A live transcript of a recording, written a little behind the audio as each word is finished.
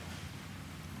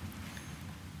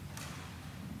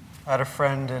I had a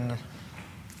friend in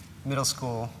middle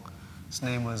school. His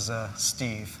name was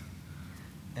Steve.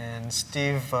 And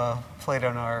Steve played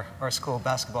on our school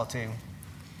basketball team.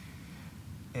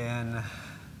 And the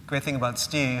great thing about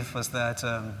Steve was that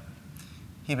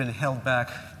he'd been held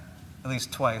back at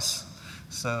least twice.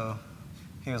 So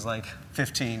he was like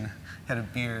 15, had a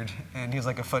beard, and he was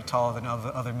like a foot taller than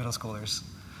other middle schoolers.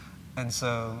 And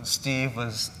so Steve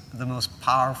was the most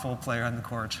powerful player on the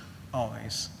court,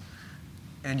 always.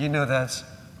 And you know that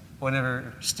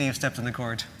whenever Steve steps on the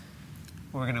court,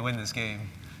 we're going to win this game.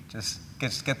 Just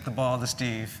get the ball to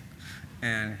Steve,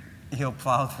 and he'll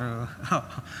plow through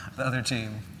the other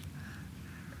team.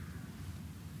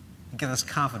 Give us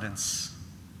confidence,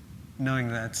 knowing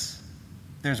that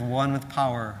there's one with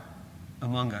power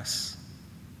among us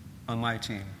on my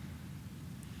team.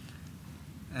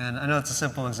 And I know it's a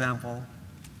simple example,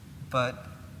 but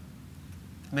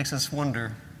it makes us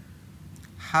wonder,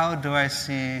 how do I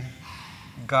see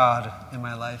God in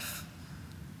my life?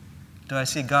 Do I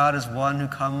see God as one who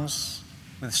comes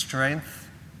with strength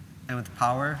and with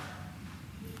power?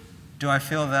 Do I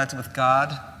feel that with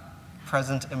God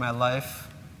present in my life,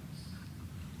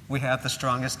 we have the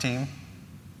strongest team?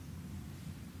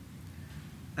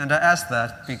 And I ask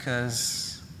that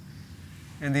because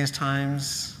in these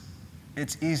times,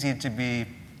 it's easy to be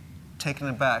taken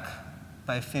aback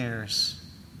by fears,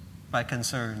 by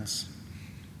concerns.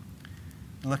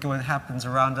 Look at what happens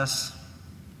around us,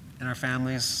 in our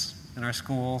families, in our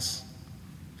schools.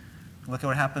 Look at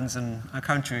what happens in our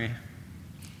country.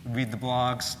 Read the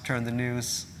blogs, turn the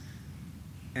news,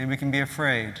 and we can be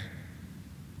afraid.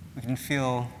 We can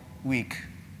feel weak.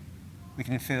 We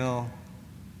can feel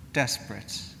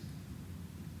desperate.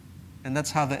 And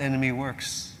that's how the enemy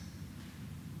works.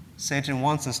 Satan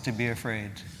wants us to be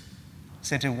afraid.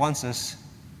 Satan wants us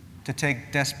to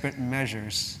take desperate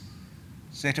measures.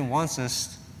 Satan wants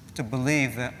us to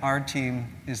believe that our team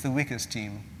is the weakest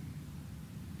team.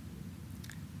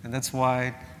 And that's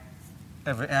why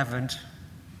every Advent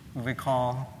we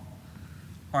recall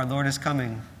our Lord is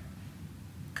coming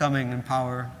in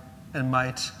power and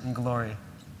might and glory.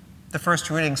 The first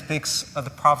reading speaks of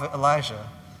the prophet Elijah.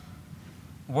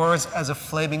 Words as a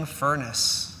flaming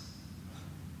furnace,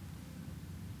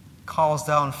 calls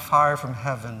down fire from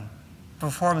heaven,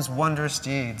 performs wondrous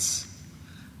deeds,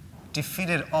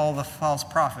 defeated all the false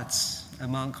prophets at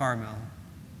Mount Carmel.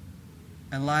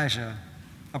 Elijah,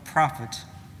 a prophet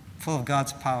full of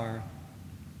God's power,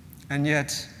 and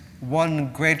yet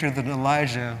one greater than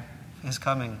Elijah is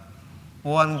coming.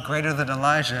 One greater than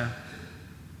Elijah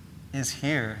is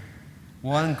here.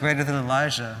 One greater than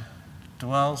Elijah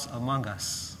dwells among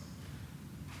us.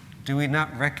 Do we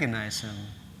not recognize him?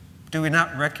 Do we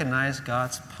not recognize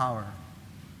God's power?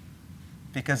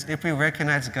 Because if we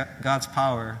recognize God's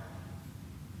power,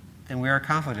 then we are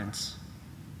confident.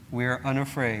 We are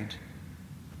unafraid.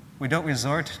 We don't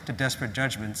resort to desperate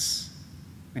judgments.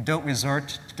 We don't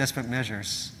resort to desperate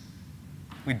measures.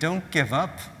 We don't give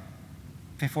up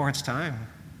before it's time.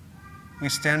 We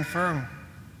stand firm.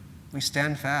 We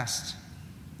stand fast.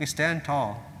 We stand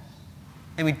tall.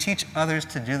 And we teach others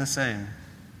to do the same.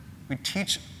 We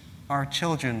teach our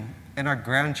children and our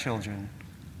grandchildren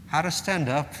how to stand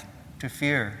up to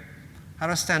fear, how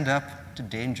to stand up to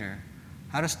danger,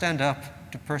 how to stand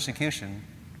up to persecution,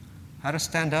 how to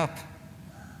stand up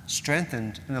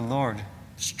strengthened in the Lord,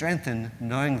 strengthened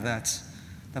knowing that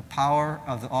the power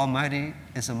of the Almighty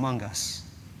is among us.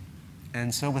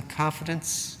 And so with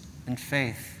confidence and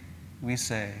faith, we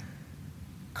say,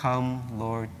 "Come,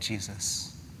 Lord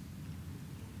Jesus."